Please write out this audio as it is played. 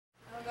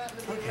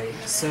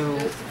So,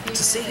 to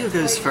see who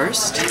goes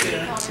first,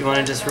 you want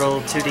to just roll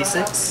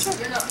 2d6?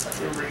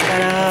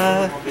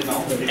 Ta-da!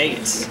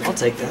 8. I'll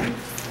take that.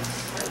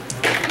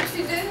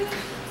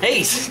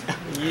 8!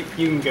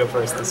 You can go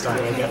first this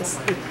time, I guess.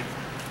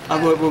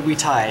 We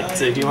tied,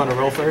 so do you want to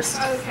roll first?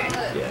 Okay.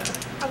 Yeah.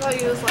 I thought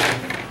you was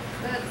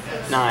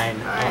like... 9.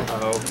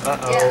 Uh-oh.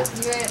 Uh-oh.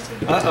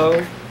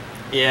 Uh-oh.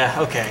 Yeah,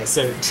 okay.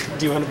 So,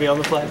 do you want to be on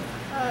the play? Do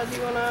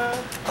you want to...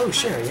 Oh,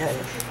 sure, yeah.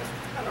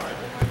 I don't really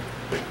want.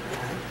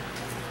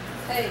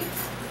 Hey.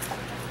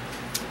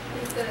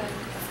 He said,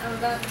 I'm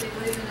about to be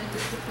leaving in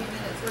just a few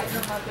minutes, waiting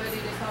on my buddy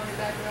to call me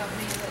back about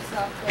me and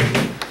stop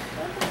playing.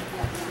 What the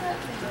heck does that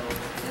mean?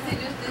 Is he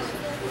just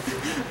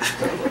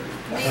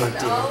mean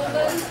all of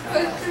us?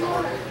 Question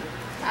mark?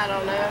 I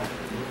don't know.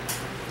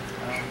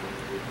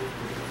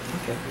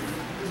 Okay.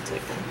 I'll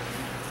take that.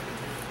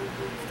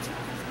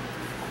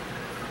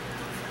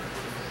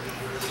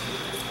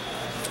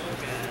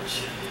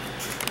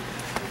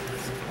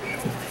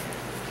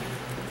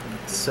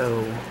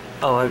 So,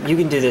 you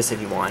can do this if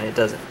you want. It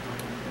doesn't.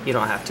 You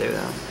don't have to,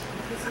 though.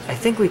 I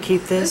think we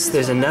keep this.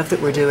 There's enough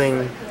that we're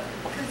doing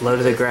low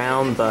to the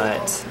ground,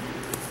 but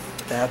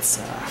that's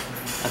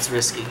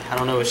risky. I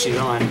don't know what she's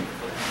on.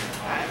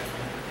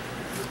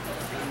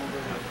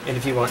 And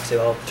if you want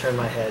to, I'll turn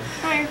my head.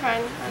 Oh, you're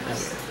fine. I'm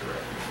just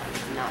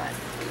not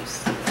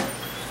used to it.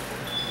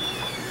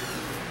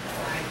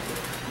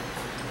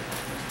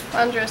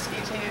 Mine's risky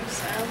too,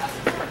 so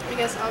I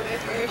guess I'll go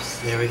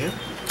first. There we go.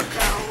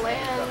 I'll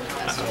land.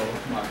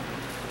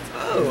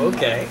 Oh,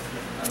 okay.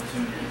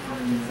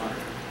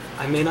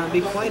 I may not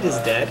be quite as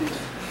dead.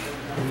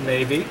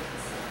 Maybe.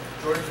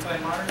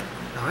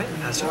 Alright,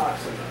 pass turn.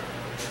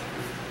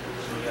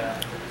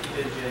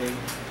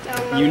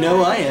 You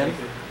know I am.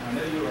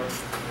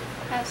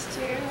 Pass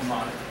 2.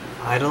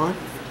 Eidolon?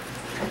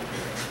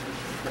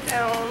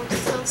 Down.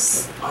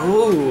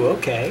 Oh,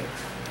 okay.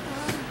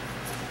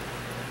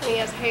 And he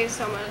has haste,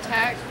 so I'm going to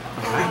attack.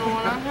 Alright.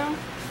 One on him.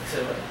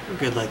 We're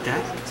good like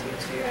that.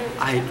 2-2.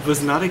 I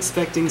was not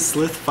expecting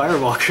Slith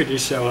Firewalker to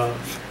show up.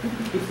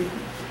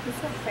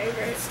 It's my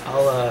favorite.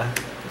 I'll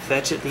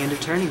fetch at the end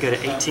of turn and go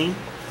to 18.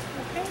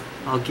 Okay.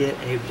 I'll get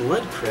a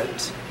Blood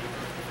Crypt.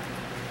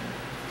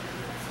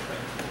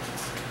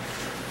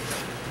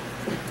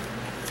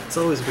 It's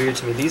always weird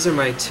to me. These are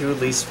my 2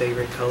 least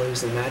favorite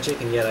colors in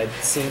Magic, and yet I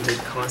seem to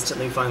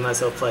constantly find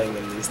myself playing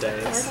them these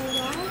days.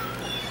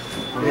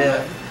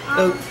 Yeah.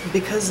 Oh,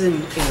 because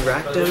in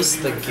Rakdos,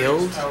 the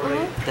guild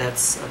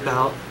that's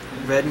about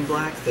red and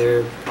black,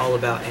 they're all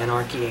about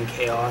anarchy and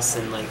chaos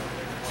and like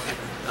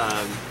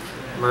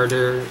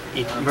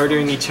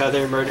murdering each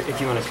other, if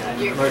you want to cut,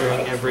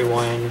 murdering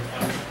everyone,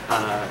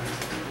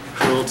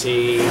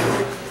 cruelty.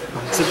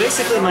 So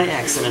basically my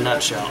ex in a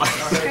nutshell.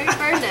 Great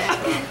for deck.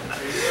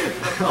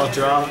 I'll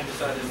draw.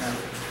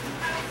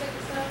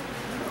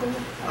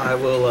 I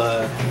will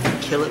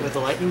kill it with a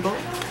lightning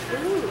bolt.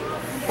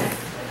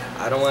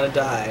 I don't want to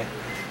die.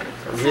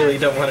 I really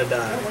don't want to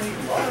die.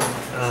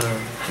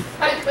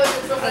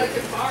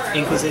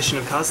 Inquisition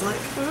of Kozilek.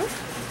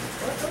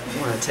 I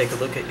want to take a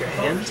look at your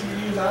hand.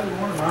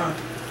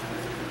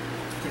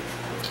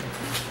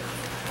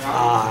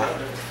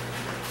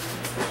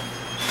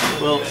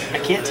 Well, I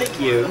can't take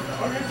you.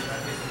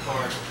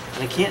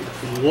 And I can't.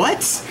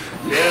 What?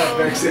 Yeah,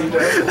 Vexing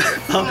Devil.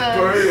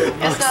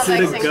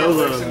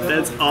 Golem.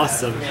 That's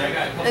awesome.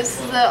 This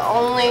is the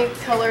only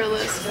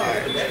colorless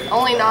card.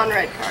 Only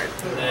non-red card.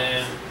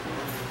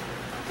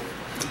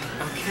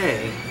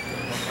 Okay.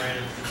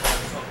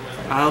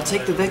 I'll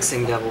take the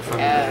Vexing Devil from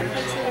you.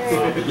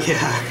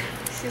 Yeah.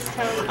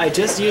 I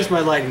just used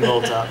my lightning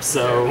bolt up,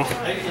 so.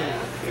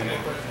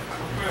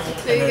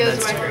 So you go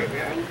to my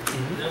graveyard.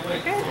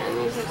 Okay,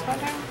 and use this one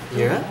time.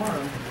 You're up?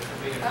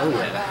 Oh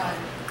my god.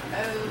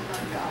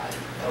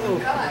 Oh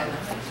my god.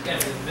 I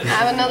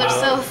have another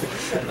Sylph.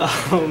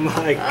 Oh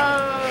my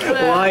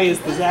god. Why is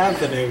this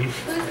happening?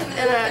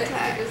 And I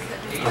attack.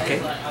 Okay.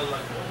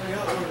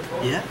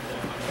 Yeah.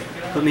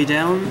 Put me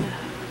down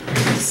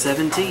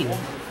 17.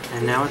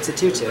 And now it's a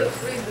 2-2.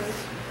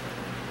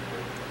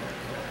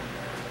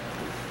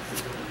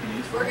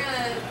 We're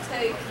gonna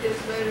take this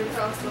boat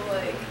across the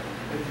lake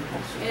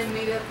and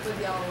meet up with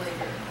y'all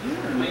later.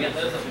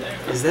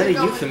 Is that a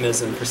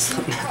euphemism for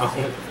something? No.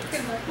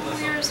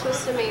 We were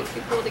supposed to meet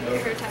people to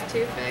get her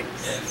tattoo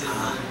fixed.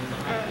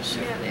 She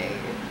had a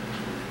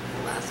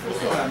last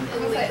minute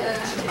illegal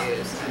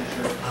tattoo, so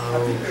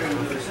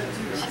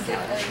she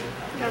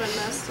got it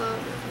messed up.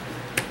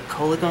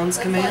 Kolaghan's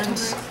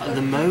commands.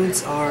 The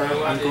modes are,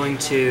 I'm going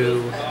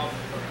to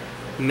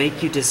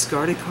make you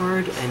discard a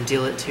card and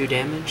deal it 2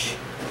 damage.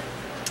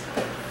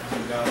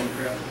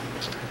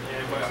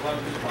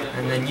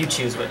 And then you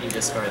choose what you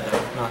discard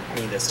though, not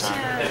me this time.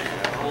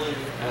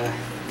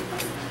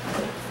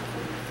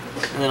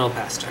 And then I'll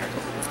pass turn.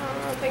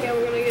 I think I'm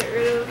going to get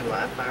rid of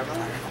my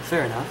fireball.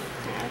 Fair enough.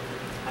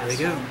 There we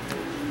go.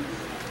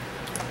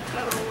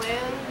 That'll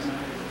land.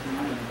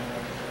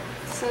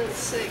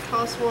 Since it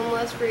costs 1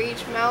 less for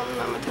each mountain,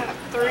 I'm going to tap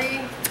 3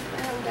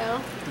 and I'm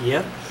down.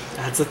 Yep,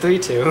 that's a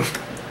 3-2.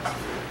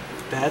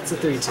 That's a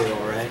 3/2,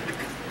 alright.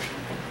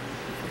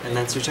 And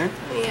that's your turn?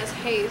 And he has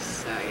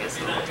haste, so I guess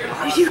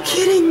I'll Are you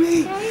kidding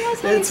me? Yeah, he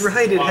has That's haste.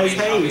 right, it has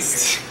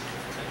haste.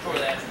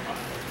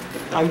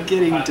 I'm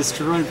getting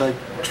destroyed by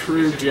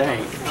true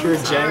jank. Pure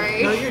jank.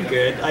 sorry. No, you're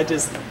good.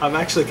 I'm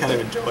actually kind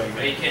of enjoying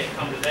it.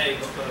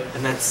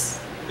 And that's,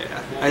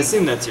 yeah. I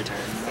assume that's your turn.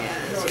 Yeah,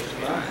 that's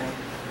usually fine.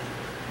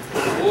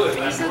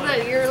 You said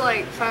that you're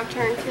like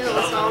 5-turn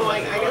kills, so I'm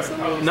like, I guess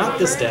I'm Not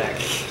this deck.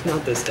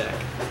 Not this deck.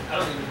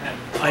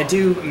 I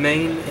do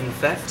main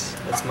Infect.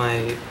 That's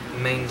my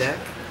main deck.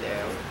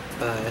 Yeah.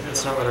 But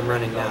that's not what I'm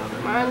running now.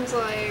 Mine's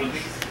like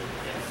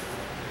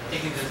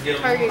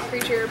target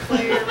creature or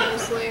player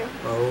mostly.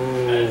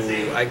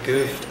 Oh, I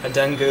goofed. I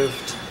done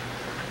goofed.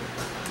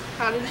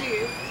 How did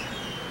you?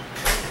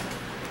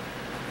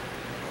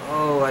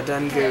 Oh, I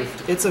done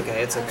goofed. It's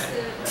okay, it's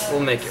okay. We'll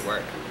make it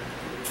work.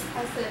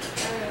 I said,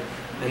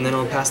 And then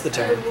I'll pass the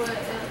turn. He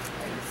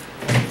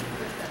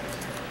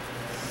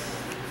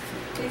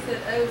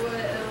said, oh,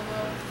 what,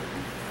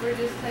 we're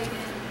just taking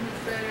his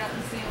brother out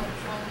and seeing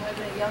what's wrong with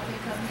it. Y'all can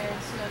come here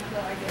and swim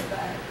until I get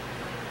back.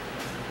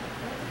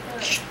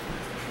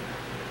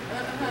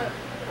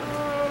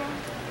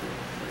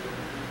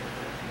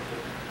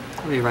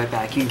 I'll be right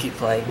back. You can keep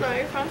playing. No,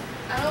 you're fine.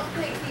 I don't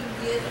think he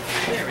gets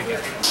There we go.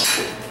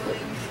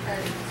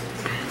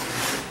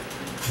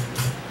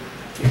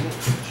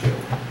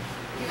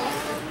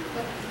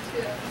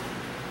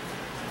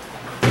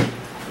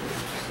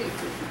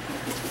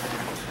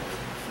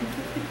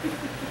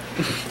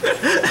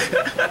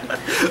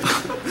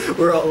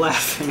 We're all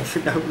laughing for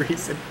no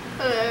reason.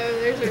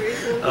 There's a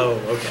reason. Oh,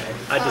 okay.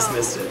 I just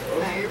missed it.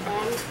 No, you're fine.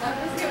 I'm just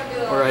gonna be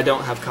like, Or I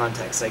don't have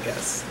context, I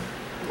guess.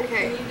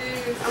 Okay. can you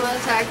do I'm gonna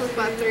attack with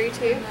my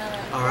 3/2.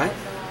 Alright.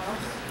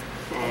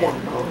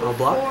 And I'll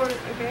block. 4,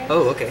 okay.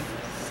 Oh, okay.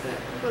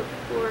 But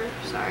 4,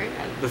 sorry.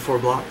 Before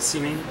blocks,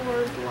 you mean?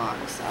 4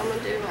 blocks. I'm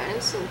gonna do my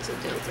instant to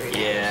deal 3 damage.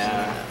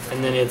 Yeah.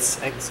 And then it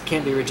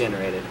can't be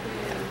regenerated.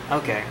 Yeah.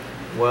 Okay.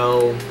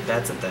 Well,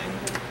 that's a thing.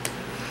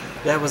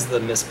 That was the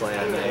misplay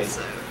I made.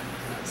 So,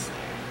 that's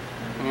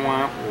there.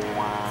 Wah, I'm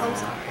wah.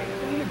 sorry.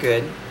 You're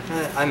good.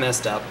 I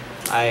messed up.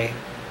 I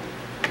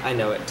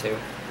know it too.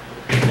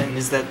 And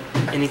is that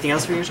anything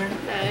else for your turn?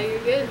 No, you're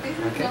good.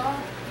 Okay.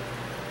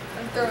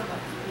 I'm throwing my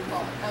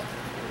ball.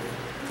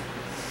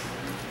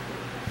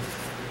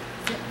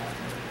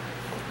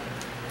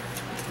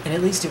 And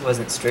at least it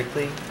wasn't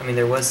strictly. I mean,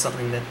 there was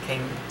something good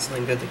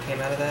that came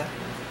out of that.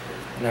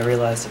 And I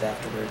realized it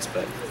afterwards,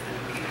 but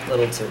a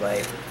little too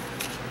late.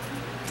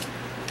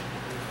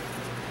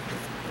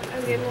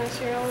 Oh goodness,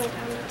 you're only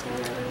down to 10. I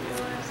didn't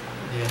realize.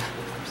 Yeah.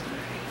 I'm sorry.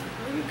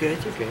 Oh, you're good.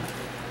 You're good.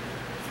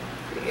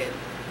 You're good.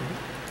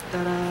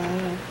 Ta-da!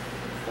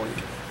 Boink.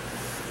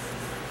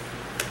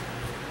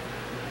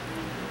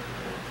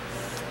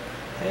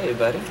 Hey,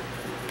 buddy.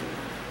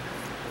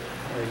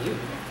 How are you?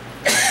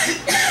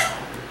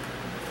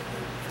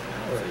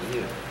 How are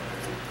you?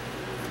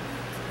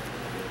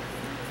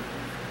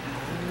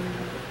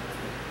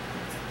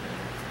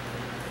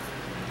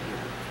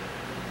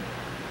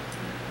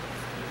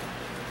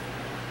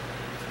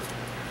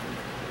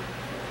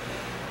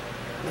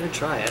 I'm gonna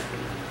try it.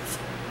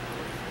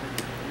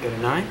 Get a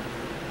 9.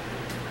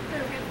 Oh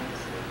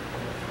goodness.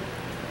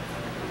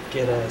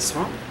 Get a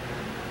swamp.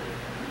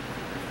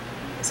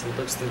 As he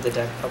looks through the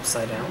deck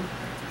upside down.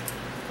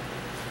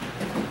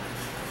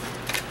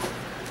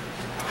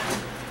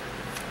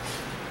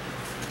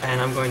 And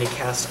I'm going to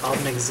cast Ob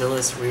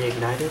Nixilis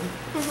Reignited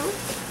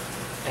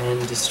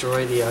and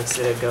destroy the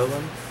Oxida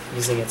Golem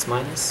using its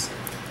minus.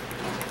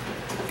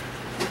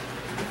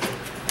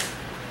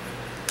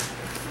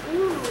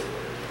 Ooh.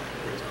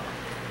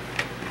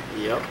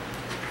 Yep.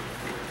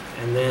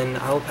 And then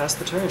I will pass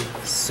the turn.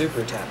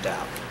 Super tapped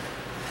out.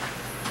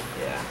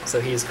 Yeah. So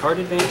he has card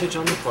advantage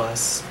on the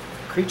plus,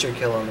 creature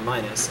kill on the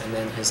minus, and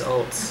then his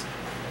ults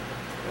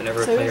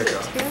whenever So a player he's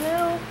draws. at 2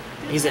 now?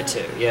 He's at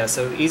 2, yeah,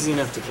 so easy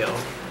enough to kill.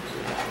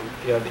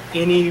 If you have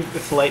any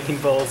lightning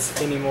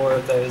bolts, any more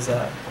of those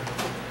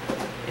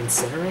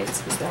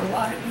incinerates, was that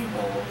Lightning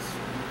bolts.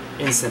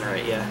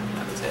 Incinerate, yeah,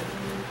 that was it.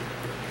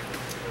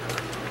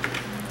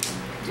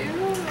 Do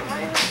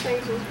I have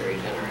things with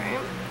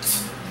regenerate?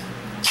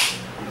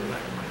 I'm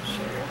not quite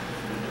sure.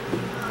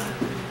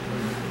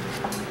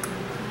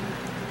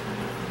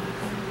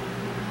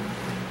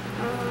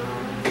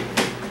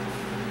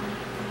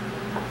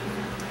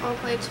 I'll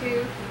play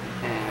 2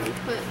 and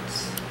put.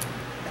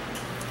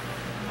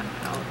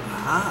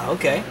 Ah,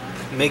 okay.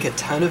 Make a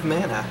ton of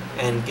mana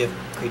and give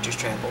creatures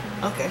trample.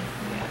 Okay.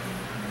 Yeah,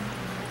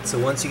 So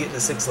once you get to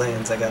 6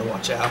 lands, I gotta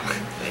watch out.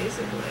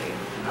 basically.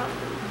 No,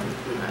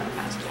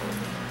 past turn.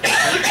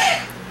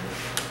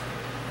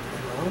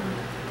 Well,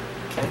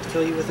 can't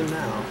kill you with them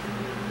now.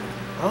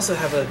 I also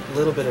have a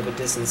little bit of a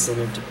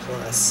disincentive to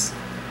plus.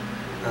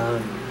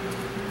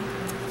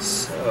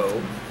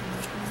 So...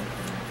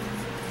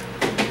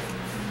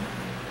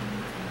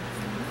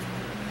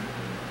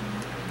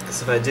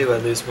 Because if I do, I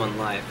lose 1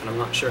 life, and I'm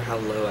not sure how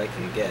low I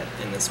can get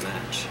in this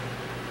match.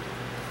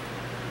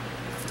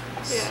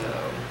 Yeah.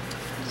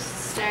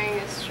 So...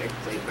 Bloodstained is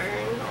strictly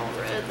burn, all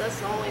red. That's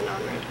the only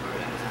non-red card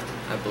I have.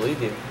 I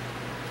believe you.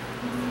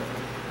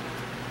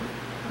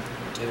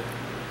 Do. You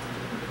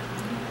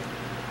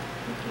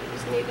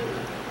just need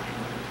another light.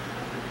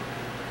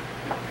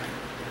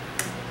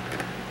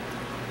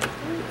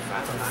 Ooh,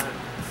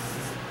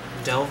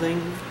 5/5.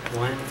 Delving.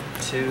 1,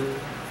 2,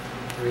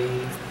 3,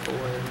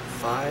 4,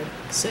 5,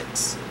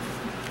 6.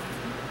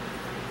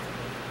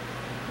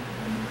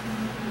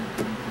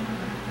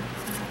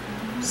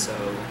 So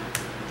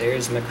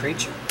there's my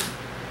creature.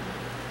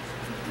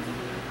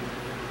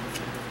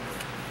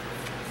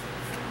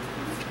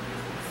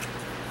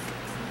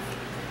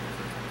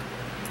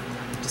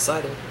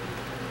 Decided.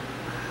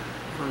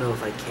 I don't know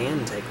if I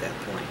can take that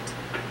point.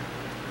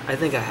 I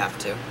think I have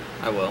to.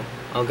 I will.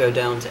 I'll go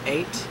down to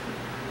 8.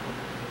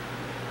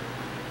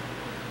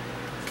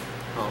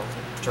 I'll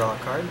draw a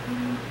card.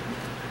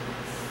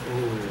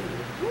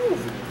 Ooh.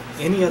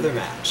 Any other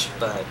match,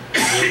 but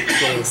you're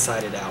getting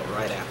sided out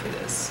right after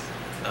this.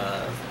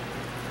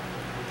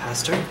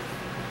 Pass turn.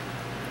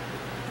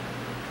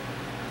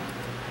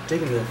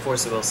 Digging the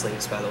Force of Will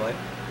sleeves, by the way.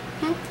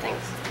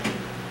 Thanks.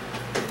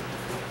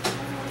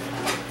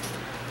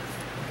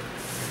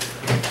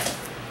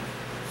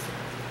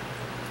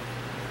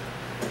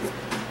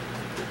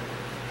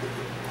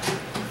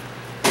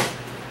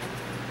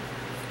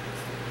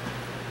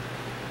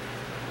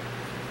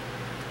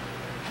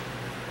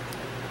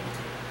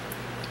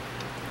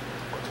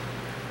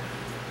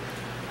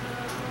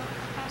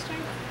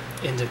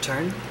 End of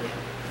turn. Yeah.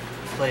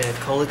 Play a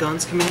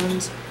Kolaghan's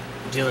command,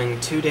 dealing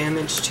 2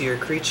 damage to your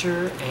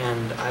creature,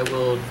 and I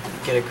will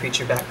get a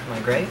creature back from my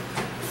grave.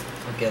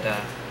 I'll get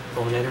a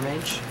Fulminator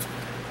Mage.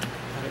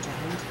 Out of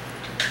hand.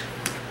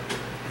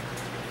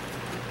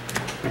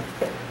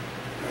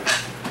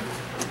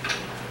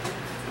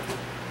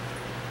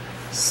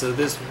 So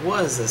this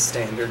was a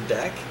standard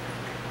deck.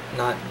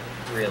 Not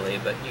really,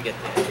 but you get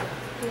the idea.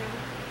 Yeah.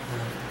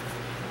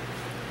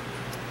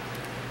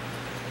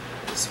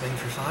 Swing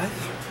for 5.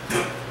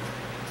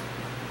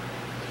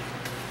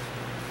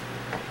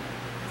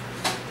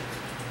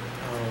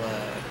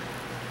 I'll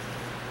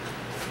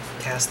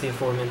cast the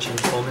aforementioned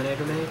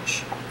Fulminator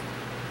Mage.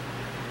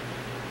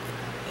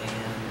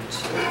 And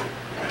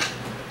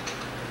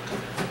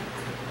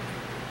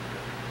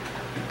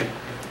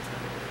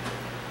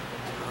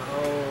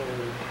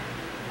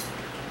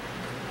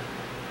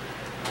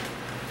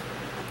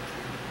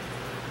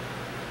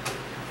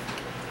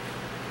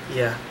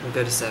yeah, we'll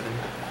go to 7.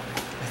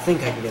 I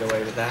think I can get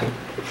away with that.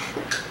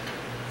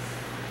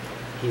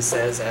 He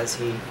says as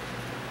he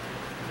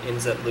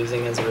ends up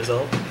losing as a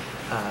result.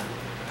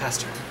 Pass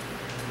turn.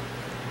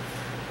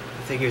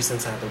 I figure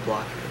since I have a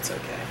blocker, it's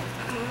okay.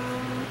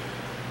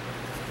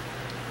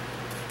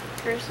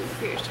 Curse of the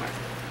Fierce Heart.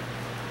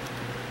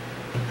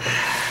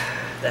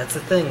 That's a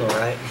thing,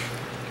 alright.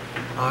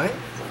 Alright.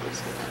 So I'm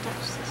just gonna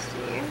attach this to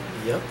you.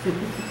 Yep.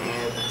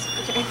 And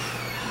that's okay.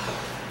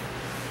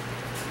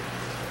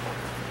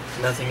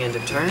 Nothing end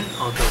of turn.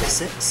 I'll go to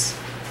 6.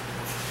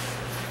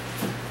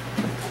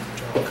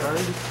 Draw a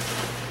card.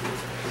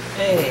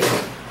 Hey!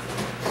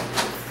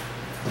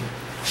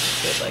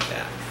 Good like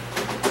that.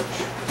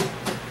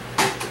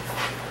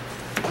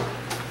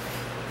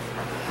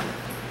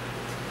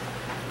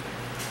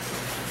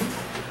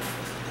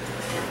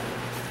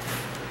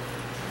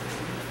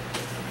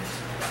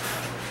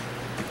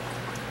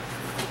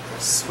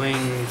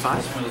 Swing 5.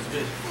 That smells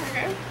good.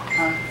 Okay.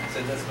 I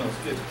said that smells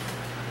good.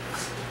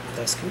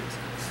 That's good.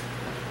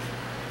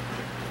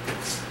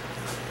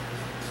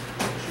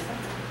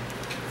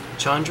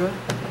 Chandra,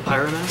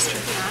 Pyromaster.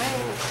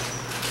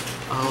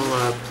 Nice.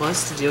 I'll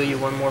plus to deal you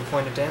 1 more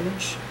point of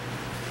damage.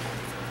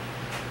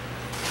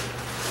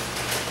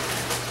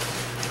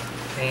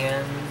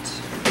 And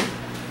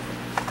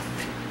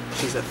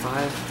she's at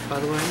 5, by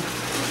the way.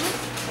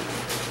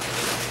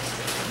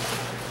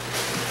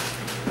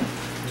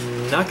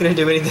 Not gonna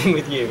do anything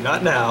with you,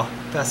 not now.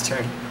 Pass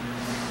turn.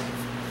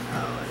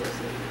 Oh, it is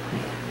in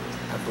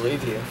I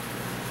believe you.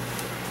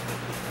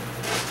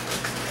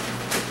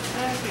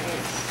 Okay,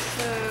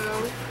 so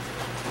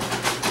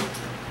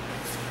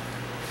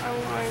I'm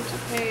going to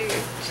pay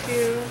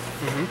 2,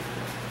 Mm-hmm.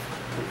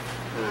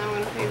 and I'm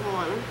going to pay 1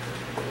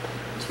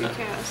 to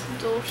cast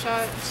Dual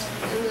Shot,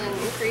 and then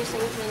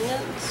increasing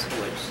Vengeance,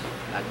 which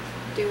I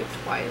do it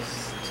twice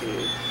to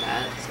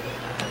that, so it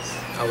dies.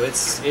 Oh,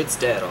 it's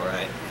dead,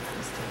 alright.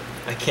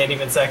 I can't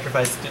even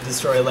sacrifice it to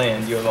destroy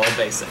land. You have all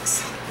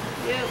basics.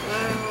 Yep,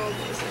 well,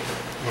 basic.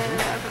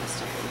 And I pass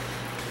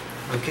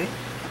turn. Okay.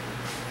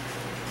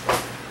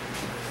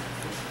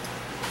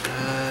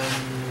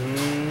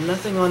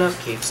 Nothing on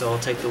upkeep, so I'll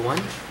take the 1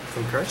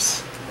 from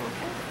Curse.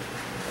 Okay.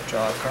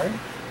 Draw a card.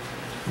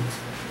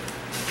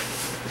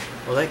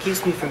 Well, that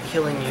keeps me from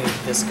killing you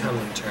this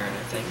coming turn,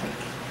 I think.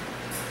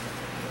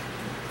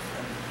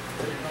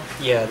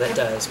 Yeah, that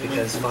does,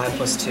 because 5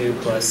 plus 2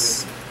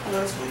 plus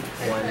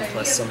 1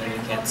 plus something you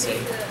can't see.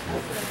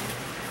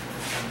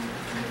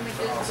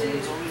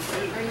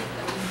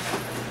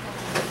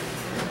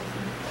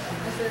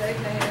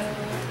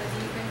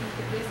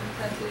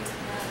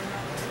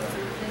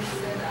 Then he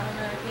said, I don't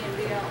know, I can't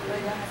be out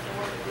late, I have to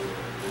work.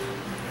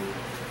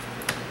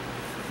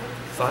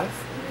 5?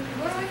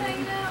 What are we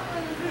hanging out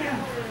with?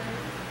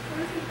 What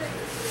does he think?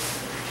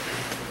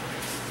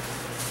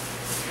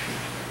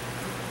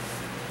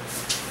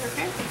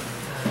 Okay.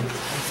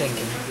 I'm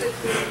thinking.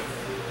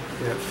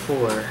 You're at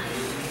 4.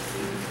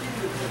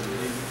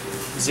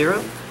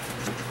 0?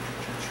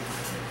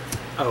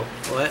 Oh,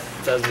 well that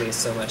does me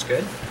so much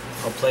good.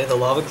 I'll play the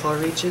Lavaclaw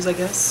Reaches, I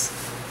guess.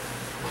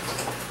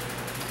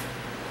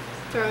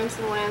 Throwing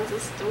some lands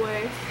this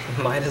away.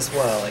 Might as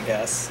well, I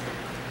guess.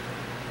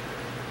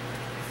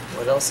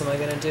 What else am I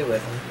gonna do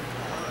with him?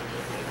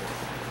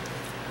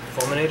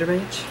 Fulminator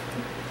Mage?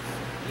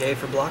 Yay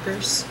for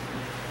blockers.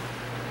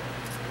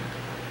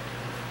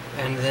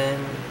 And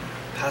then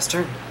pass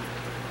turn.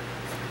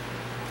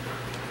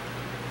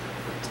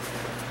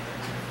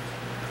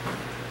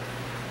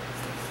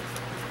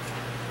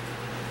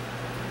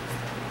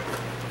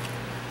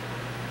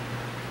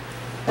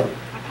 I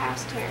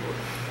pass turn.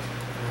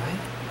 Alright.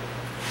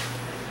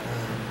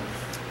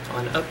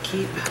 On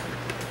upkeep.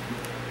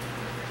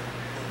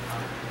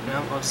 No,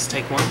 I'll just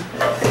take one.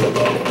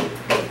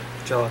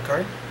 Draw a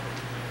card.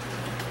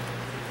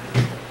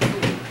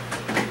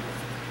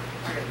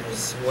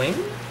 Swing?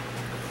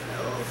 No,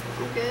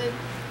 I'm good.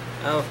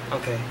 Oh,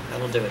 okay.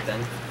 That'll do it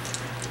then.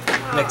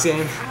 Oh, Next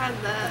game. I had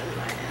that in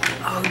my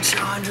hand. Oh,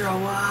 Chandra,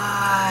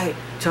 why?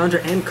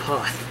 Chandra and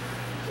Koth.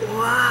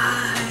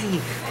 Why?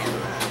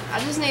 And, I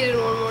just needed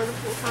one more to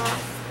pull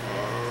Koth.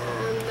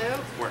 And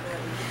nope, we're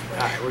good.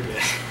 Alright, we're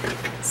good.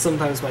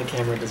 Sometimes my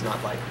camera does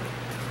not like me.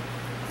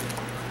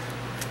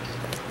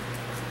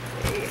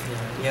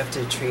 Yeah, you have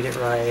to treat it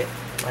right.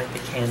 Light the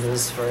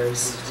candles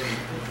first.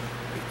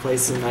 Play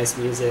some nice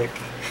music.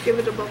 Give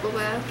it a bubble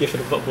bath. Give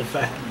it a bubble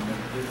bath.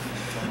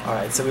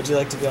 Alright, so would you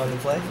like to be on the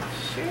play?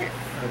 Sure. Okay.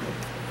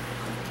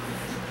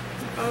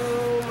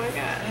 Oh my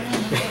god. I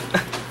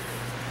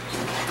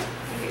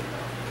hate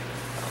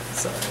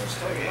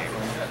Sorry.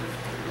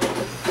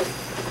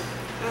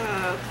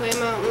 Play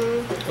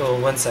mountain. Oh,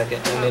 1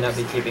 second. I may not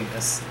be keeping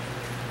this.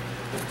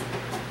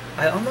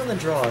 I'm on the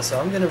draw, so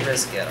I'm gonna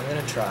risk it. I'm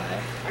gonna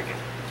try. Okay.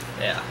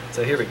 Yeah,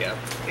 so here we go.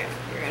 Okay,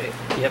 you ready?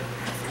 Yep.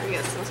 I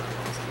guess since I'm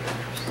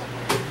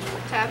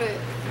lost. Tap it.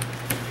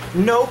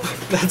 Nope,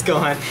 that's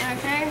gone.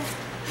 Okay.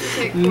 You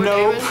take 4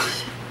 Nope.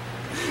 damage.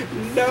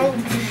 Nope.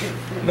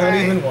 Not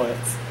Alright. even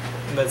once.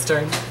 That's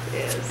turn.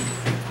 Yes.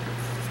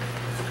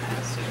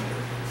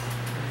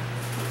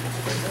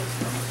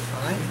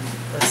 Alright,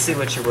 let's see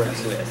what you're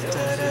working with.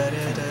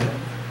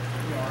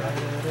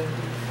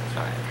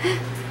 Alright.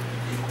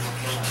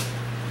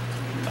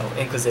 Oh,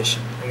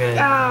 Inquisition. I'm gonna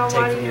Oh, take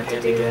why do from you your have to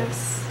hand do again.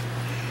 this?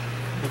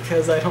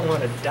 Because I don't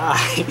want to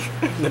die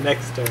the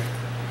next turn.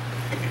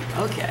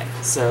 Okay,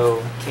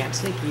 so can't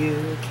take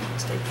you, can't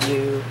take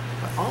you,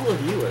 but all of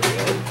you are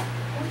good.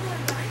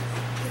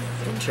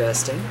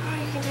 Interesting. Oh,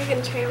 you can take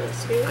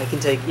enchantments too. I can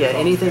take, yeah,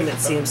 anything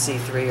that's CMC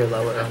 3 or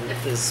lower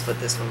is what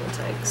this one will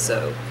take.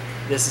 So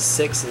this is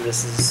 6 and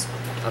this is,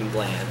 I'm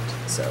bland,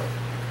 so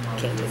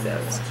can't take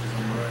those.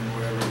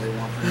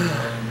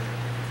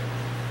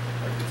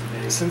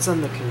 Since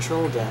I'm the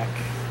control deck,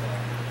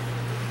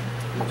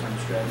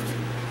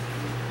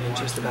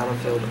 enters the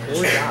battlefield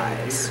or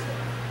dies.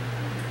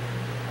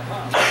 I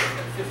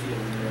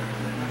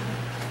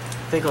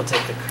think I'll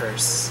take the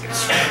curse. I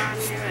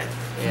knew it.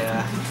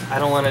 Yeah, I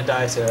don't want to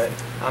die to it.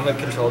 I'm a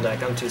control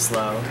deck, I'm too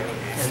slow.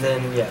 And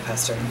then, yeah,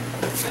 pass turn.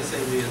 I'll put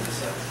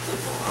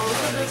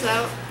this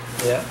out.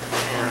 Yeah.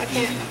 And I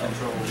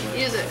can't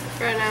use it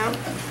right now.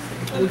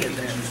 We'll get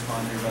there.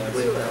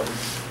 We will.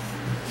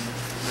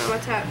 I'm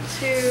gonna tap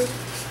 2.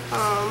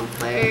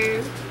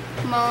 Play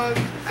Mog.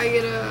 I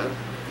get a.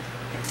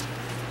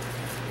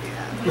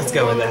 Yeah. Let's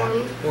go with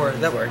 1/1. that. Or,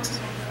 that works.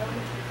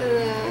 And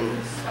then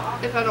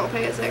if I don't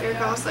pay a second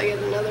cost, I get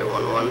another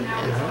 1/1 and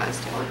pass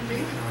turn.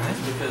 Alright.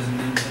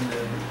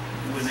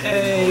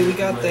 Hey, we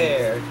got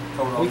there.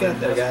 We got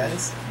there,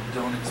 guys.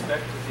 Don't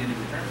expect any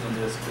returns on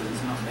this because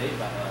it's not made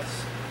by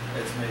us.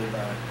 It's made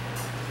by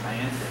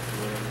Niantic,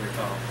 or whatever they're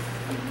called.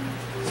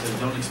 So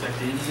don't expect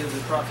any of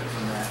the profit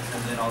from that.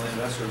 And then all the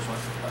investors went,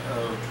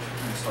 uh-oh,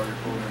 and started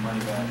pulling their money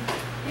back.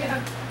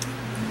 Yeah.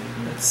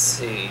 Let's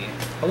see.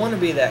 I want to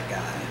be that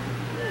guy.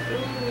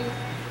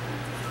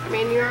 I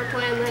mean, you are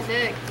playing that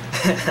deck.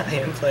 I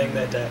am playing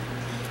that deck.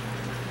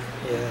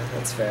 Yeah,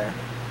 that's fair.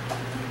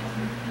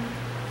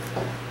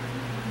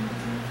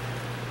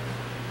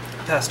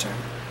 Pass turn.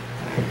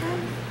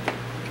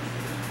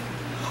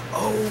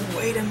 Oh,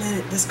 wait a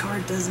minute. This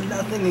card does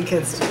nothing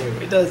against you.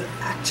 It does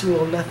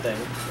actual nothing.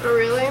 Oh,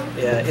 really?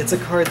 Yeah, it's a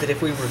card that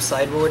if we were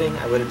sideboarding,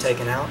 I would have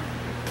taken out.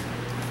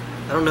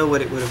 I don't know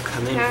what it would have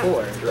come in Tap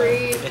for, but 3.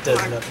 it does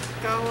knock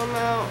nothing. Golem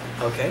out.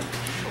 Okay,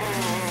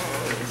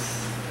 And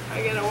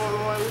I get a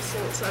 1/1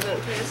 since I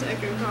didn't pay a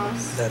second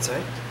cost. that's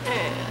right.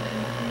 And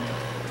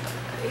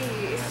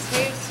he has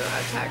haste, so I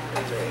attack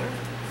for 3.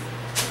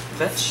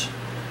 Fetch.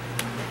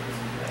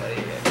 What do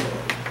you get?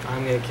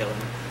 I'm gonna kill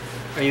him.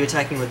 Are you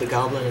attacking with the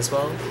goblin as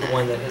well? The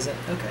one that isn't?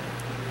 Okay.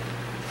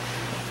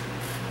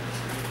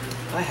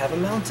 I have a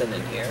mountain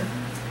in here.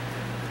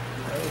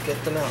 Oh,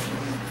 get them out.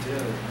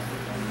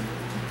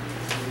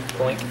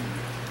 Boink.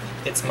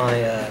 It's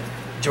my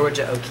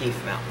Georgia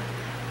O'Keeffe mount.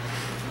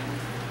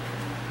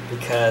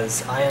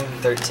 Because I am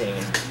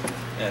 13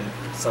 and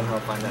somehow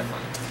find that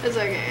fun. It's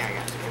okay, I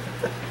got you.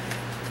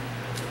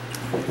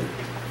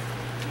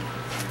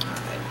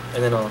 Alright.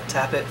 And then I'll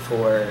tap it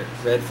for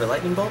red for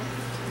Lightning Bolt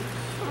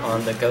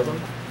on the Golem.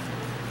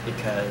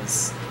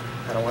 Because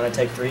I don't want to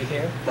take 3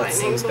 here. That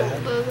Lightning seems bolt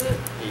bad. does it?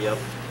 Yep.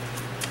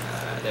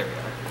 There we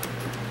are.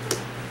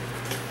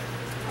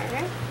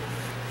 Okay.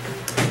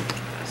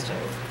 So,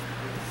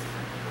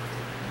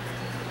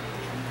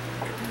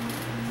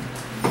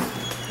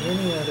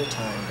 any other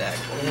time, deck.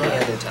 Any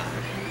other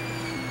time.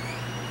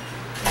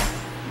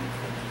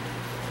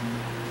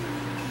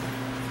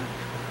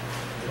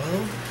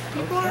 Well,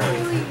 People are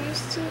okay. really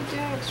used to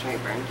doing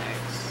straight burn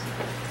decks.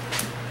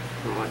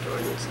 From what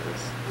Jordan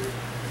says.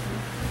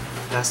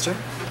 Master?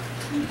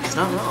 It's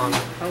not wrong.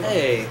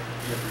 Hey,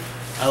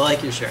 I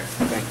like your shirt.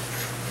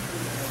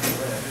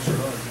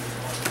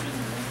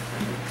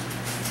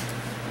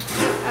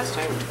 Last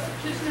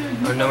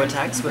turn. Or no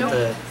attacks with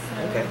the...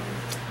 Okay.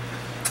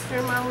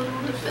 They're my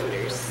little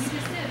defenders. You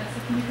just did. I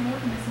said, can you come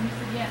open this? And you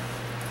said yes.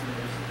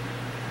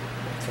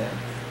 Okay.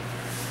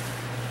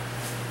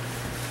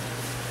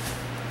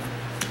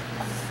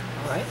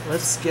 Alright,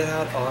 let's get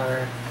out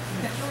our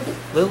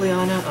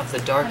Liliana of the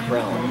Dark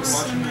Realms.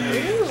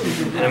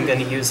 And I'm going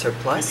to use her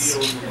plus.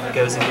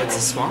 Goes and gets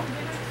a swamp.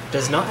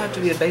 Does not have to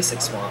be a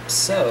basic swamp,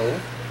 so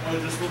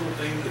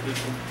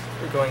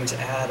we're going to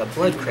add a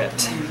Blood Crypt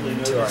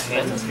to our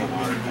hand.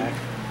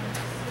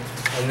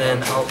 And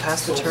then I'll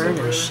pass the turn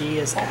and she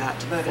is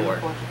at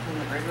 4.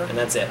 And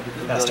that's it.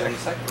 Pass turn.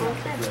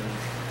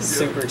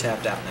 Super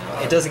tapped out now.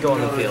 It doesn't go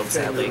on the field,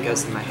 sadly. It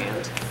goes in my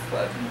hand.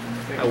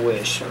 I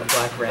wish. A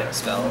black ramp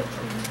spell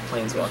from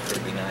Planeswalker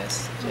would be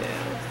nice. Yeah.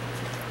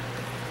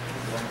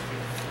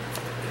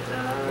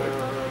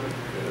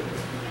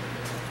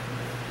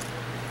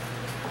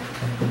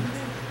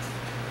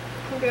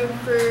 Go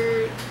for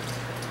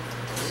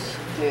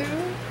 2.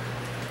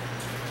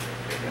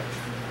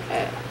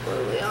 At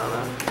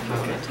Liliana. I'm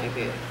gonna take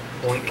it.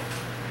 Boink.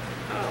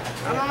 Oh,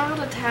 I don't know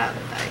how to tap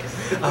dice.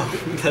 Oh,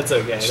 that's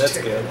okay. That's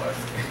good.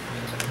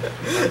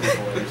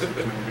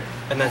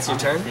 And that's your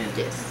turn?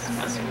 Yes.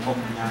 Now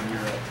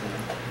you're up.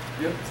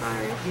 Yep.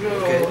 Sorry.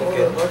 Good,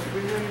 good.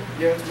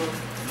 Yeah, it's mine.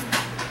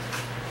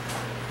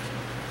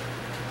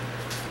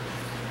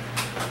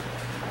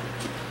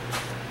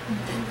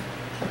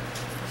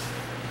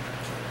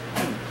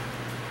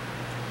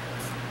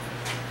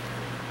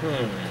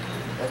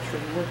 That's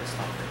really what it's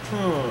like.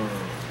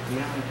 You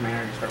know, with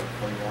mana, you start with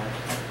 40 white.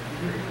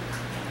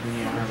 And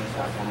you don't have this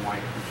like 1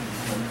 white, which is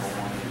for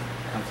 1,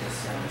 comes to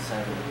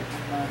 7/7.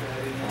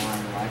 On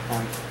the life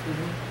point.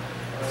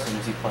 As soon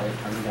as you play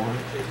turn 1,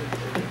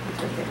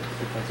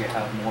 because you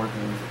have more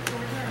than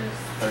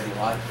 30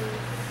 life.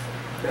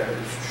 That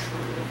is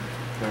true.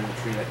 During the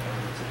tree that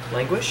comes.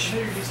 Languish?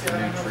 New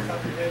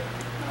tree.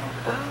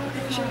 Oh,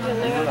 you should have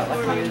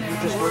done You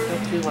just worked up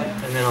to like.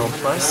 And then I'll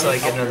plus, so I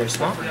get another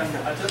swamp.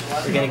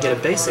 We're gonna get a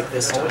basic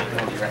this time.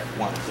 No, you're at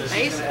 1.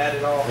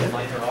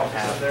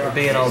 We're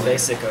being all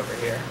basic over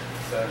here.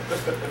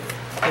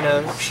 You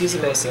know, she's a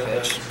basic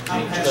bitch.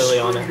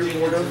 Liliana.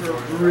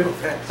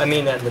 I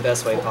mean that in the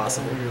best way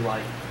possible. You're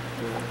like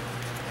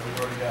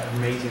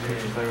amazing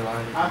creatures that are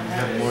alive. You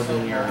have more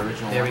than your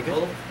original. There we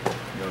go.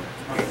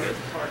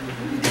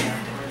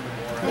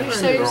 You're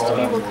so used to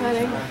people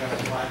cutting.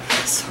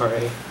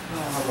 Sorry.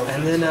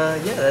 And then,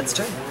 yeah, that's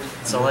turn.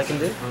 That's all I can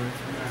do.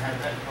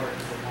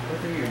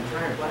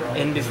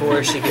 And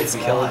before she gets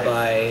killed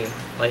by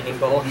lightning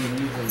bolt,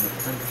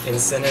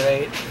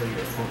 incinerate,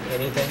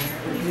 anything.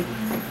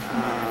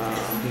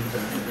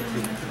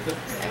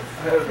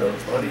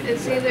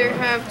 It's either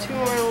have 2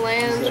 more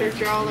lands or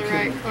draw the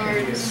right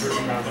cards.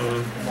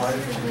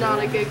 Not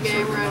a good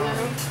game right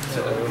now.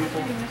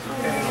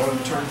 And on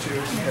turn 2,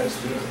 he has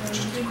to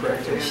just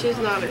correct it. She's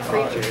not a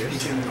creature. He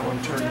can on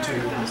turn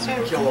 2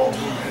 kill all of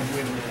them and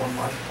win with 1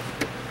 life.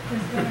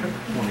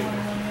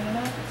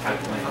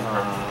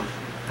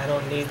 I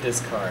don't need this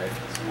card.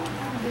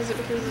 Is it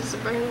because it's a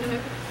burn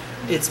deck?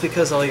 It's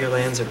because all your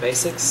lands are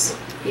basics.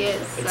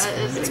 Yes, that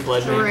is it's a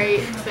Blood Moon.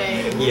 great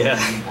thing. Yeah.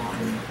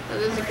 That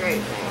is a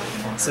great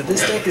thing. So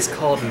this deck is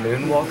called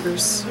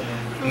Moonwalkers.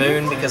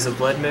 Moon because of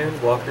Blood Moon,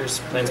 Walkers,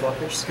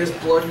 Planeswalkers. Because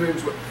Blood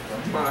Moon's what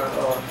my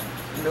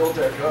mill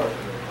deck up.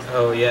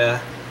 Oh yeah.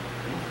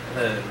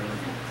 Yeah.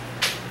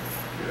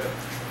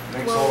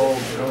 Makes Well- all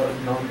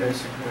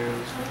non-basic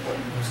lands.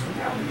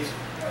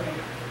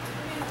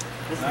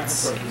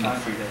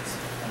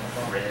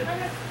 Red.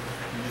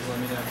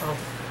 Oh.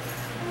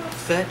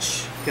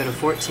 Fetch, go to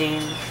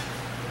 14.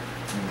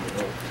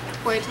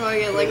 Wait till I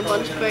get like a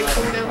bunch of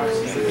vexing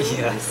devils. And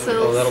Yeah,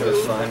 so oh, that'll be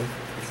silly. fun.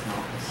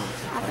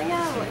 I think I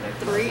have like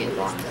 3 in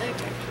this deck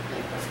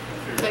actually.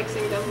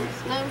 Vexing devils.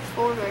 No,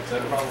 4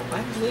 vexing.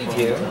 I believe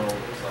you.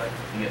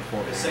 You get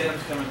 4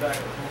 Sam's coming back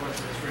with a whole bunch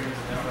of the screens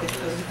and now the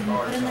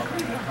cards, so I'm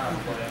gonna have time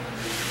to play.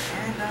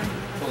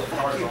 Pull the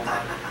cards on.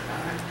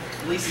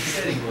 At least he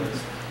said he was.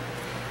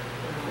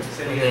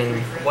 And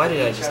then, why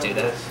did I just do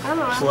that? I don't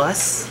know.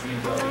 Plus,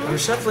 I'm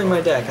shuffling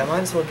my deck. I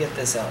might as well get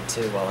this out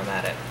too while I'm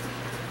at it.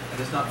 And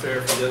it's not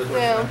fair for the other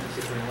person Yeah. to have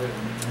to sit there and wait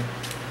on you.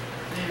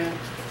 Yeah.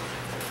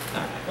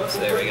 Alright, so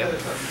there we go.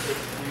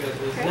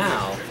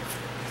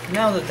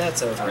 Now that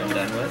that's over and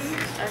done with,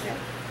 Okay.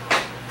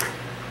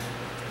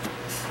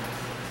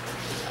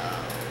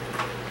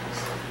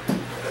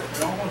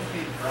 It almost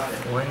beat Friday.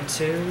 1,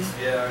 2,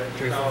 Yeah.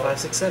 3, 4, 5,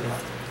 6, 7.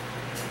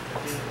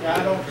 Yeah,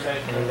 I don't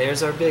say. And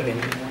there's our biggin.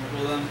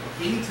 Well,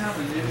 anytime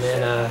a new And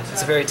then,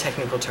 it's a very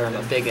technical term,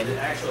 a biggin. the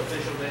actual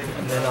official day comes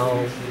And then out, I'll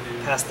we usually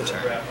do pass the a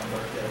turn. draft on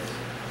birthdays.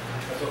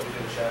 That's what we do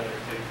with Shadow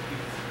too.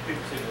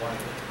 People seem to like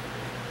it.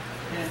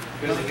 Yeah.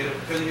 Because they get a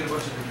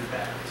bunch of new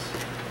packs.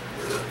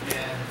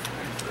 Yeah.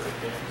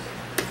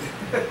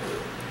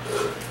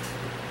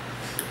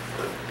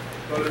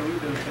 But we do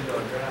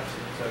 $10 drafts.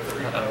 So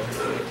every time we do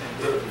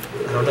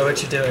 $10. I don't know what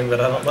you're doing, but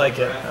I don't like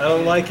it. I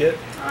don't like it.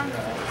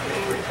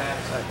 Three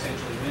packs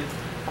potentially win.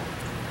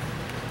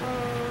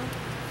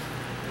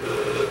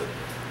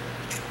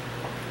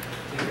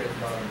 Here at the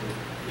bottom, dude.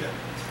 Yeah.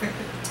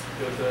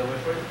 Go to the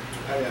which way?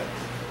 I got it.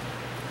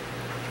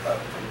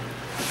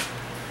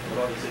 What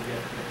all you said,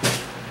 yeah.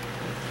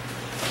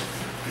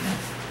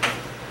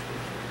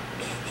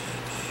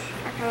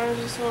 I kind of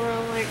just want to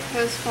like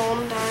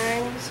postpone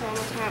dying, so I'm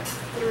gonna tap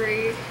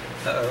 3.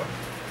 Uh-oh.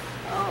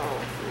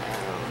 Oh no.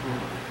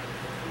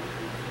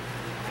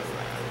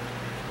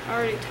 I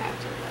already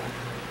tapped it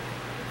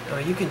though. Oh,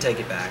 you can take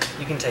it back.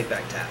 You can take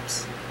back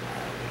taps.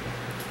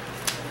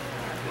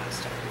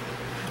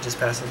 Just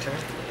passing turn?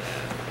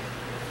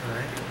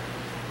 Alright.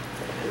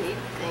 I need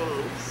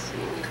things.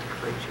 You need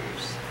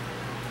creatures.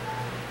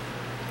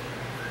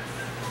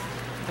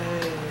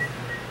 Hey.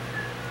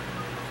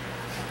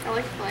 I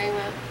like playing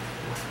that.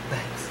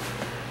 Thanks.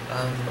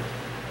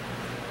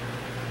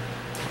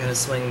 Gonna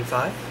swing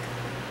 5.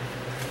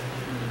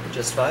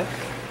 Just 5.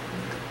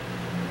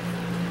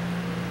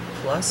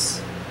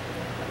 Plus.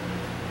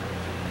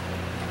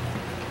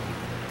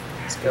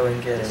 Let's go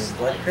and get a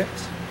Blood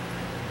Crypt.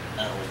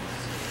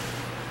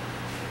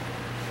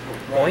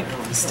 Boink.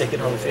 Stick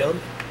it on the field.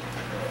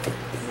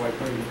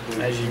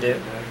 As you do. You're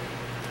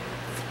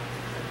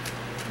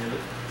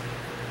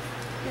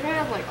gonna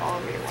have like all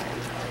of your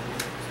lands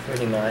out.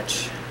 Pretty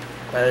much.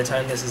 By the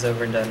time this is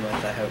over and done with,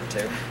 I hope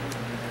to.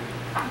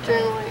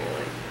 Generally, you're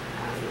like,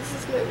 this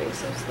is moving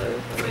so slow.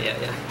 But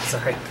yeah.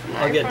 Sorry. No,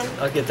 I'll you're get fine.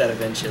 I'll get that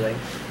eventually.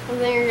 And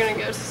then you're gonna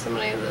go to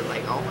somebody that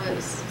like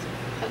always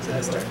has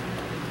That's it. right.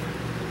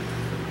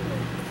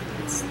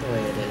 It's the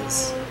way it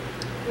is. 1,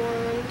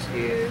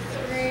 2,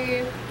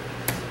 3.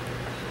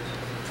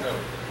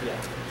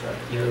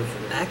 You've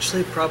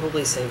actually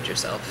probably saved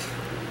yourself.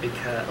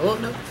 Because oh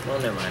no. Well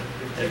never mind.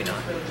 Maybe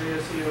not.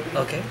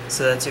 Okay,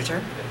 so that's your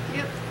turn?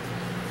 Yep.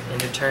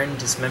 End of turn,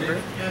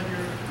 dismember.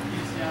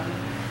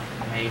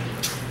 Maybe.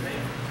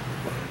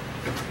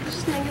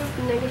 Just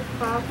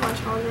 -5 my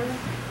Chandra.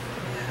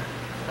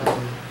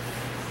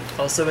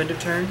 Also end of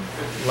turn,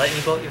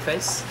 lightning bolt your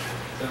face.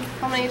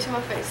 How many to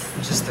my face?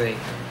 Just 3.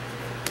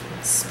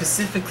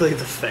 Specifically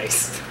the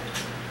face.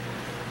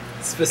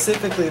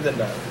 Specifically the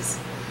nose.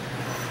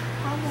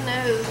 How the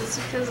nose? It's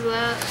because of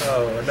that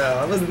Oh no,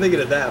 I wasn't thinking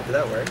of that, but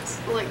that works.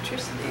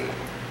 electricity.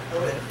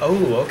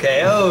 Oh,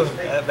 okay. Oh,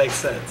 that makes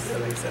sense.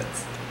 That makes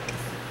sense.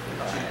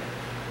 Alright.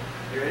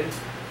 You ready?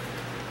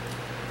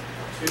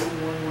 2,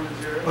 1, 1,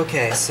 0.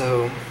 Okay,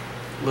 so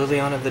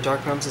Liliana of the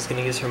Dark Realms is going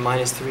to use her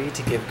 -3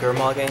 to give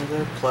Gurmag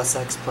Angler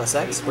 +X,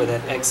 where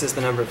that X is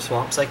the number of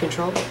swamps I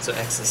control. So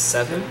X is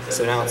 7,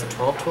 so now it's a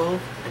 12/12,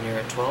 and you're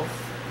at 12.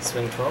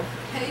 Swing 12.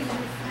 Hey,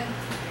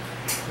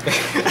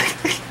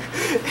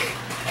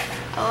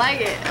 I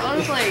like it. I want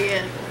to play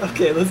again.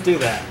 Okay, let's do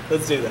that.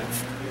 Let's do that.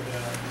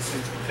 This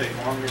seems to take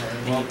longer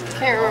and longer.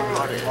 Can't remember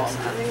what it is. I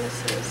think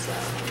this is.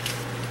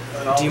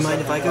 Do you mind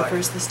if I go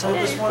first this time?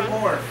 Just one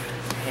more.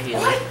 Hey,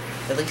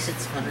 at least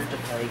it's funner to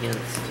play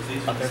against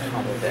other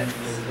combo decks.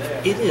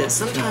 It is.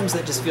 Sometimes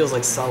that just feels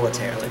like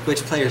solitaire. Like,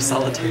 which player's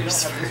solitaire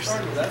is first?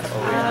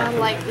 I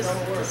like this.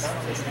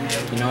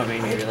 You know what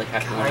made me really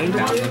happy when I Kind of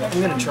found do. it?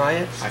 I'm going to try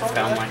it. I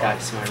found my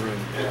dice in my room,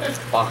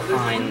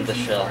 behind the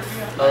shelf.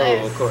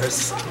 Oh, of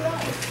course.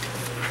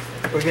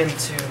 We're going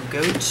to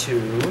go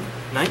to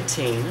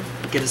 19,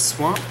 get a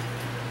swamp,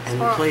 and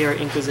Swamp. play our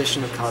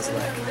Inquisition of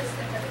Kozilek.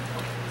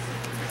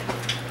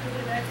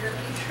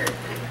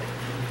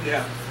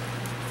 Yeah.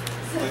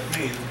 Like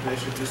me, they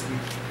should just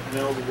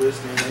know the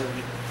wisdom and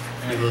everything.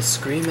 You will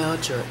scream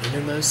out your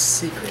innermost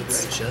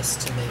secrets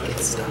just to make it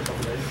stop.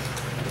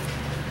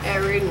 Yeah,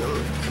 reading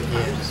them.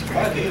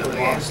 Yeah. I need a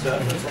lot of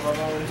stuff. That's what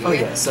I'm always Oh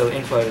yeah, so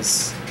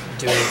info's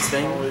doing its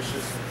thing. always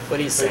just What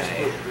do you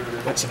say?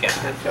 What you got?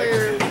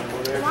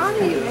 Why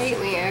do you hate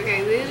me?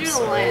 Okay, these are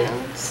the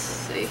lands,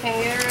 so you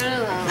can't get rid of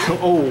them.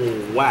 Oh,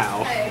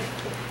 wow. Hey.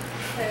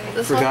 Hey.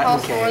 This Forgotten one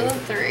costs more Cave. than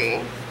 3.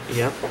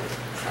 Yep.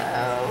 So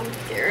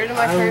get rid of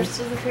my Curse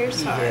of the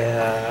Fierce Heart.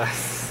 Yeah.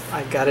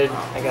 I gotta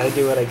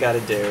do what I gotta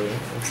do.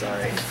 I'm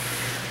sorry. I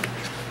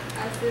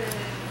said,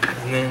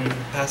 And then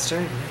pass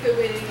turn. quit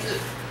waiting.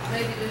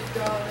 maybe just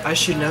draw it. I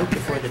should note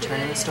before the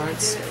tournament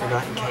starts,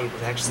 Forgotten Cave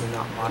is actually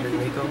not modern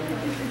legal.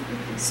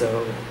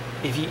 So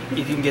if you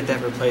can get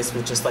that replaced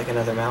with just like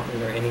another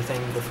mountain or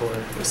anything before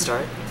we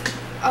start.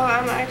 Oh,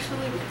 I'm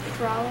actually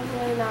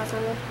probably not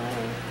gonna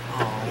play.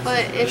 Oh,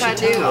 But if I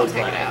do, I'll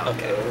take it out.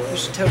 Okay, we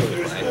should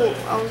totally play. Well,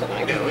 I was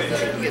gonna go with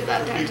it and get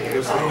that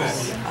tattoo.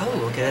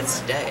 Oh, okay,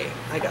 that's today.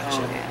 I got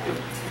you. Yeah.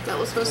 That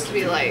was supposed to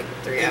be like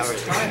 3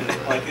 hours ago.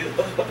 Like it?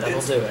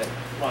 That'll do it.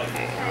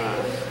 Okay,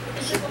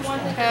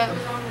 tap.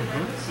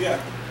 Yeah.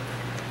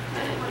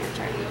 And your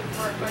turn.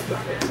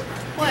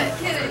 What?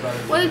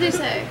 What did they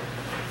say?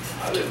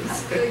 Could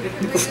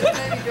we just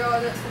maybe draw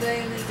it up today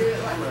and then do it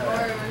like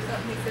tomorrow or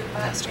something? He said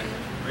last game.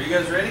 Are you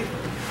guys ready?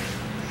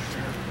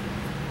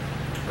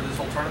 For this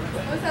whole tournament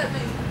thing? What's that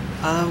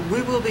mean?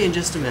 We will be in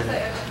just a minute.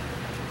 Say,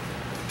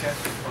 Okay.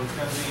 So it's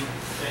gonna be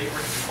Jay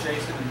versus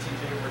Jason and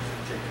TJ versus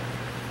Jacob.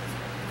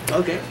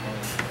 Okay.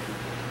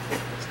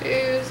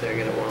 2, so we're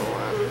gonna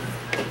 1/1.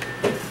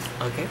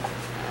 Okay.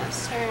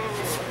 Last turn.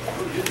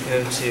 Go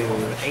to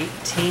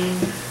 18,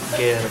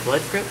 get a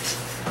Blood Crypt.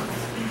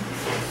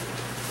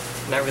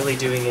 Not really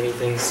doing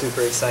anything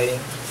super exciting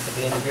at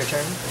the end of your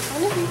turn. How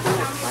many people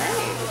are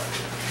playing?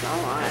 Not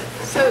a lot.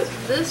 So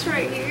this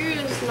right here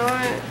is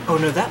not Oh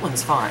no, that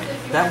one's fine.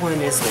 That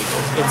one is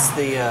legal. It's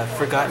the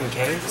Forgotten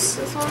Caves.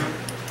 this one?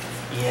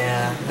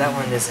 Yeah, that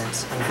one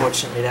isn't.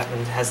 Unfortunately, that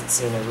one hasn't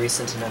seen a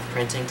recent enough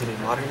printing to be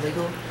modern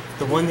legal.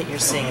 The one that you're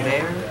seeing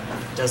there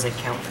doesn't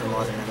count for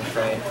modern, I'm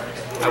afraid.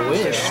 I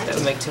wish. That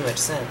would make too much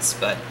sense,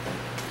 but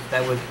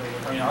that would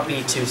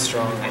be too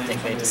strong, I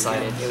think they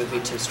decided. It would be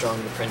too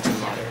strong to print in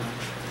modern.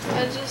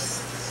 I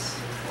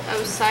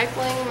was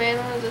cycling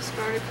mana,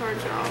 discard a card,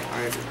 draw a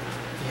card.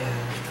 Yeah.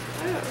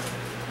 Oh.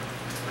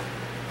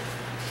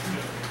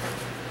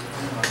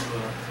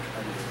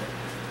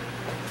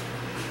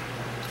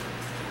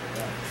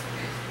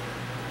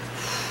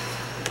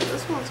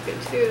 This one's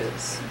good too.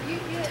 It's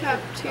tap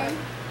 2.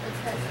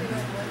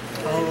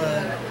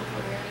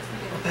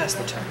 I'll pass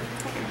the turn.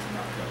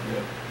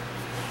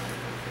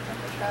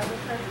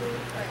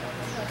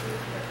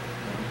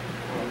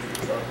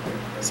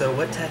 So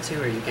what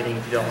tattoo are you getting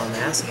if you don't mind me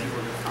asking?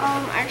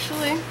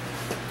 Actually,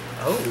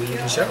 Oh, you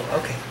can show.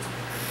 Okay.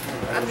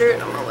 I drew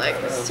it on my leg.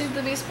 See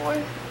the Beast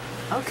Boy?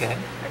 Okay.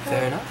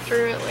 Fair enough.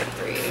 Drew it like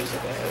 3 years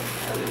ago.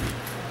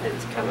 And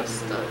it's kind of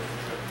stuck.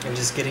 I'm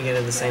just getting it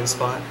in the same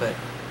spot, but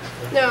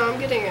No, I'm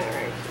getting it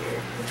right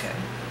here. okay.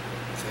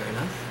 Fair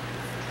enough.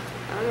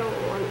 I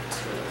don't want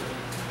to.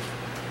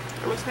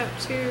 I'm gonna tap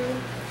 2.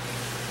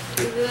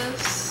 Do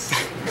this.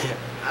 Yeah.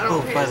 I don't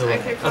Oh, pay by the way.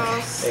 extra Okay,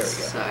 costs. there we go.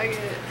 So I get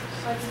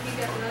like if you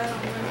got that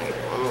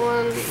on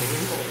one. 1/1.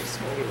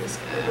 Swing this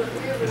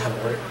guy.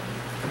 That'll work.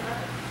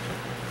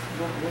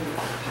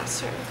 Pass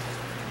turn.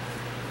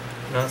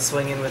 Not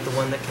swinging with the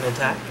one that can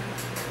attack?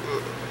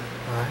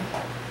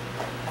 Alright.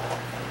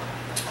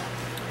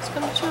 It's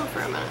gonna chill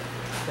for a minute.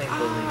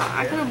 Thankfully.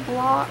 I could have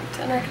blocked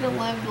and I could have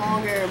lived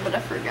longer, but I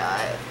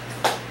forgot.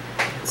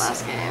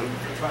 Last game.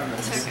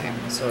 It's okay.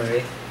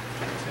 Sorry.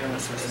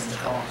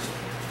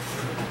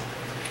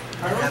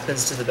 It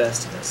happens to the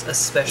best of us,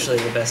 especially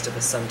the best of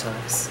us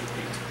sometimes.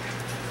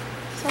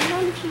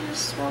 Sometimes you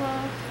just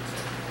wanna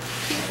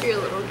keep your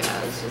little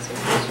guys just in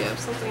case you have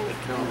something to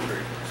kill.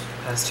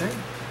 Pass turn?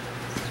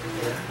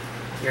 Yeah.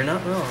 You're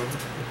not wrong.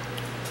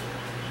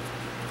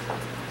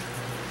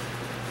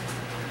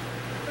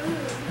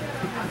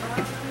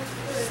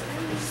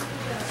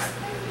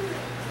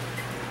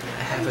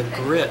 I have a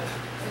grip,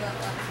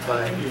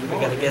 but we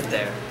gotta get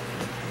there.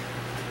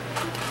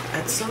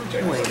 At some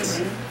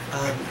point,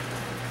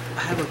 I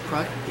have a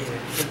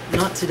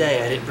not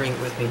today, I didn't bring it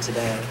with me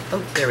today.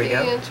 Oh, there we He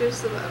go.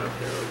 enters the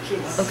battlefield.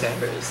 Okay.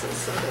 Versus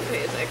 7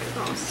 pay attack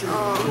cost.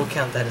 We'll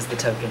count that as the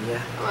token,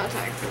 yeah. I'm gonna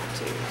attack for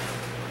 2.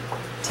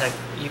 Attack.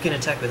 You can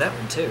attack with that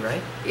one too,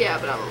 right? Yeah,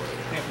 but I'm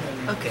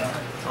leaving. Okay.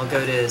 I'll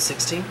go to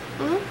 16.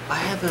 Mm-hmm. I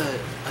have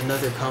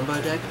another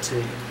combo deck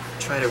to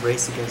try to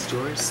race against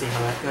yours, see how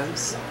that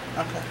goes.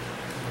 Okay.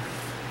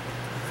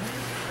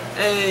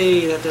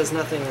 Hey, that does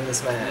nothing in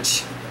this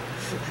match.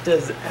 That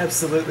does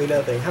absolutely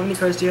nothing. How many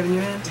cards do you have in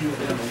your hand?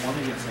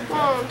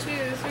 1,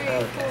 2, 3,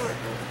 Okay. 4.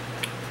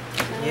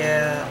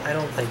 Yeah, I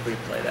don't think we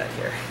play that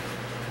here.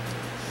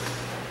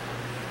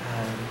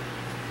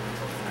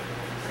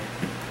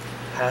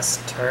 Pass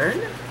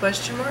turn?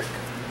 Question mark?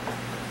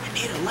 I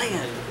need a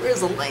land.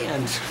 Where's a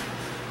land?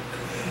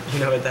 You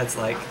know what that's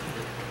like.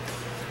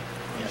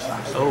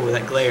 Oh,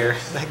 that glare.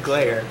 That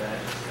glare.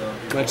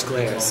 Much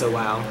glare, so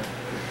wow.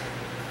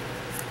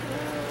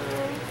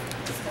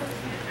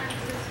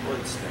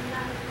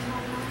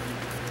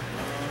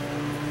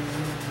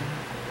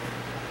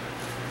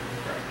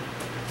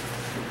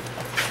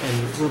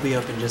 And we'll be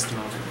up in just a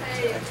moment.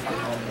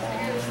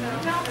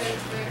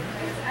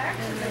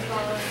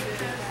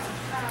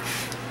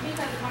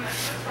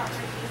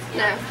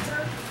 No.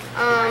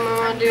 I'm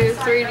gonna do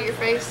 3 to your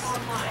face.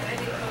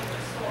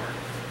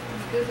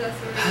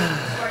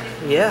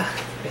 Yeah.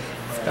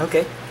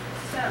 Okay.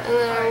 And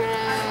then I'm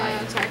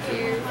gonna attack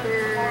you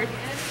for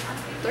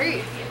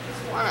 3.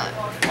 Why not?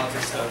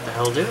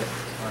 That'll do it.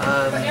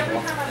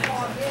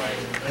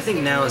 I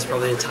think now is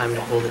probably the time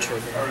to pull the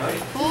trigger.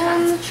 Pull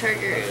on the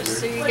triggers,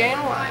 so you gain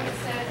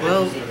life.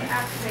 Well,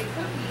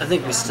 I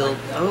think we still...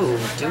 Oh,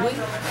 do we?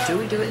 Do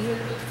we do it here?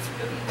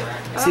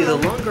 See, the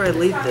longer I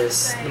leave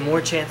this, the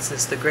more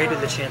chances, the greater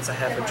the chance I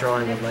have of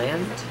drawing a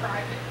land.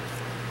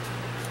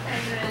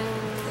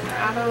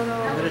 I don't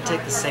know. I'm going to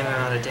take the same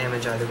amount of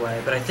damage either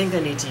way, but I think I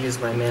need to use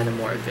my mana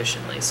more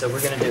efficiently, so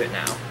we're going to do it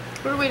now.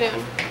 What are we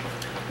doing?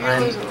 You're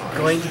I'm losing one.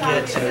 going to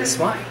get to the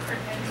swamp.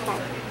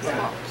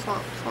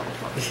 Swamp.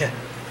 Yeah.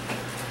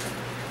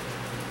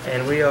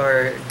 And we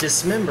are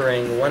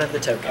dismembering one of the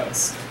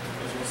tokens.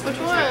 Which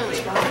one?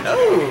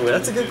 Oh,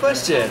 that's a good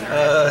question.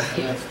 Let's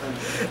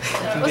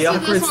The do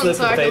awkward this one slip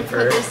so of I can paper.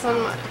 put this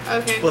on my...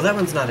 Okay. Well, that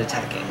one's not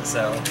attacking,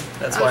 so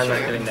that's Oh, why I'm not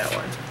sure. getting that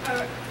one.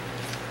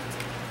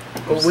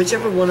 But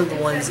whichever one of the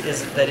ones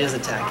that is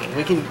attacking,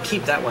 we can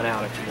keep that one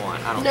out if you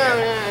want. I don't No,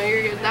 care.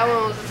 you're good. That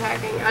one was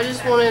attacking. I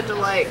just wanted to,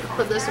 like,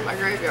 put this in my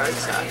graveyard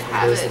so I'd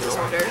have it in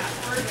order.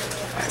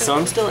 So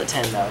I'm still at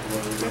 10 though.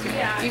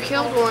 Okay. You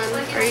killed one.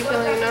 Are you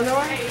killing another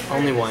one?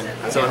 Only one.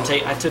 So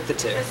I took the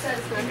 2.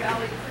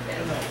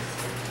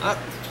 Up.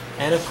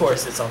 And of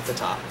course it's off the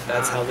top.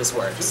 That's how this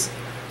works.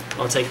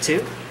 I'll take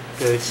 2.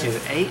 Go to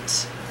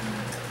 8.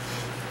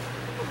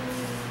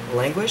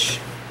 Languish.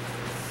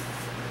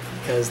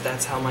 Because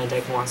that's how my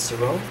deck wants to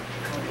roll.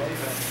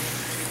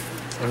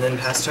 And then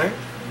pass turn.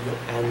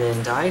 And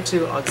then die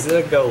to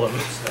Auxiliary Golem.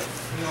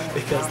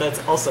 Because that's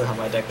also how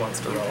my deck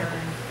wants to roll.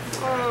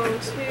 1, 2,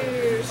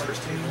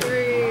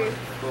 3,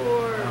 4,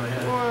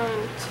 1,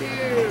 2.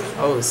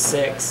 Oh,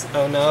 6.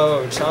 Oh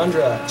no,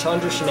 Chandra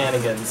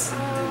shenanigans. I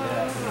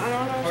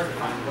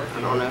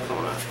don't know if I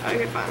want to.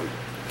 Okay, fine.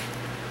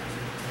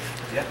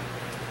 Yeah.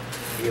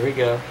 Here we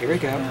go.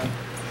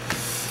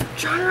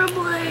 Chandra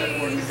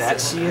Blaze!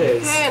 That she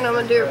is. Okay, and I'm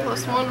going to do her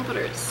 +1 and put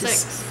her at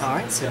 6.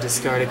 Alright, so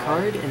discard a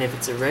card, and if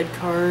it's a red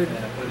card,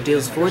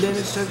 deals 4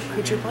 damage to a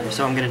creature player.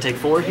 So I'm going to take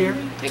 4 here.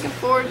 Taking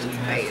 4 to the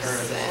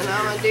face, and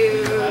I'm going to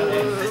do...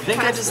 I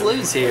think I just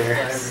lose here.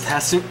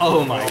 Pass to...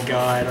 Oh my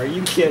god, are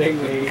you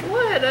kidding me?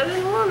 What? I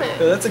didn't want No, it.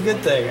 that's a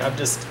good thing. I'm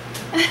just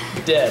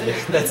dead.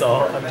 That's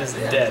all. I'm just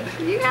dead.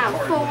 You got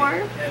 4.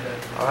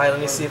 Alright, let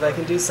me see if I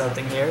can do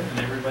something here. And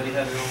everybody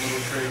had their own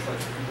little tray.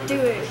 Do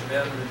it.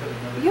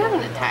 You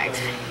haven't attacked.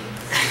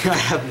 I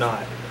have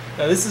not.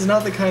 Now this is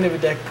not the kind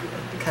of deck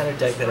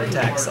that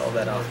attacks all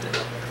that often.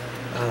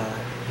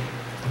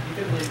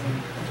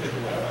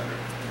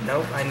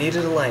 Nope, I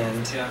needed a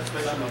land.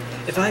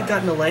 If I had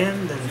gotten a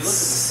land, then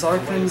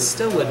Sarkhan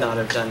still would not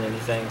have done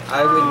anything.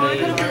 I I would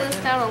could have need... put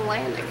this down a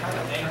landing.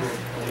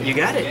 You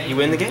got it. You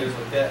win the game.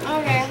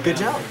 Okay. Good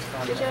job.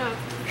 Good job.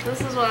 This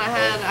is what I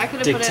had. I could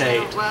have put it Dictate.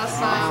 out last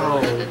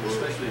time, but it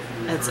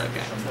didn't. That's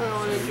okay.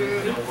 I would have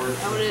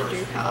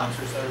drew Koth.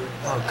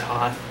 Oh,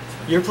 Koth.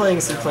 You're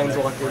playing some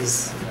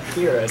Planeswalkers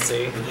here, I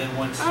see.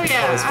 Oh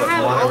yeah, I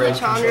have all the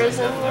Chandras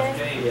in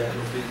here.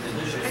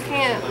 Yeah. I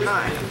can't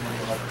not.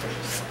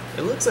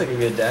 It looks like a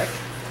good deck.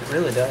 It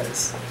really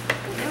does.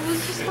 It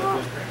was just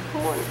not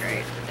pulling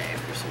great today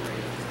for some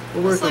reason.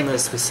 We'll work It's on like the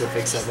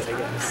specifics of it, I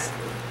guess.